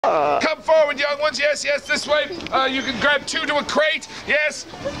Come forward, young ones. Yes, yes, this way. You can grab 2 to a crate. Yes.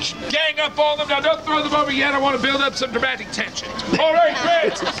 Gang up on them. Now, don't throw them over yet. I want to build up some dramatic tension. All right,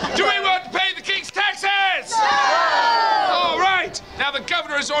 friends. Do we want to pay the king's taxes? No! All right. Now, the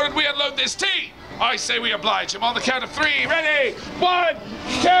governor has ordered we unload this tea. I say we oblige him on the count of 3. Ready? 1, 2, 3.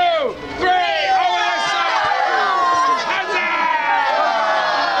 Huzzah!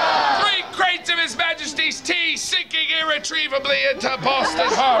 3 crates of His Majesty's tea sinking irretrievably into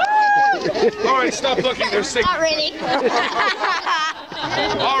Boston's heart. All right, stop looking. They're sinking. Not really.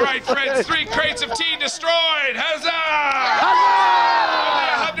 All right, friends. 3 crates of tea destroyed. Huzzah! Huzzah!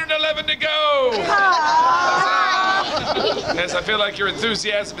 Only 111 to go. Huzzah! Yes, I feel like your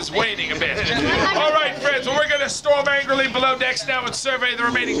enthusiasm is waning a bit. All right, friends, well, we're going to storm angrily below decks now and survey the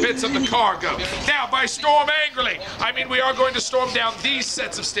remaining bits of the cargo. Now, by storm angrily, I mean we are going to storm down these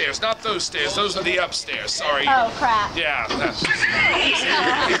sets of stairs, not those stairs. Those are the upstairs. Sorry. Oh, crap. Yeah.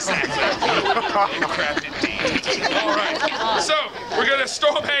 Exactly. Crap indeed. All right. So, we're going to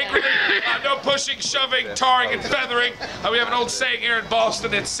storm angrily. No pushing, shoving, tarring, and feathering. We have an old saying here in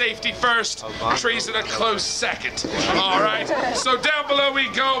Boston, it's safety first, treason a close second. All right. So down below we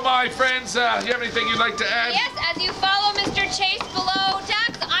go, my friends. You have anything you'd like to add? Yes, as you follow Mr. Chase below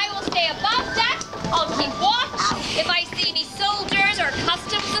decks, I will stay above deck. I'll keep watch. If I see any soldiers or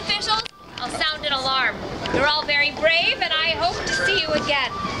customs officials, I'll sound an alarm. You're all very brave, and I hope to see you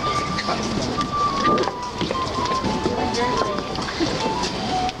again.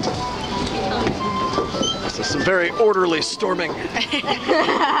 This is some very orderly storming.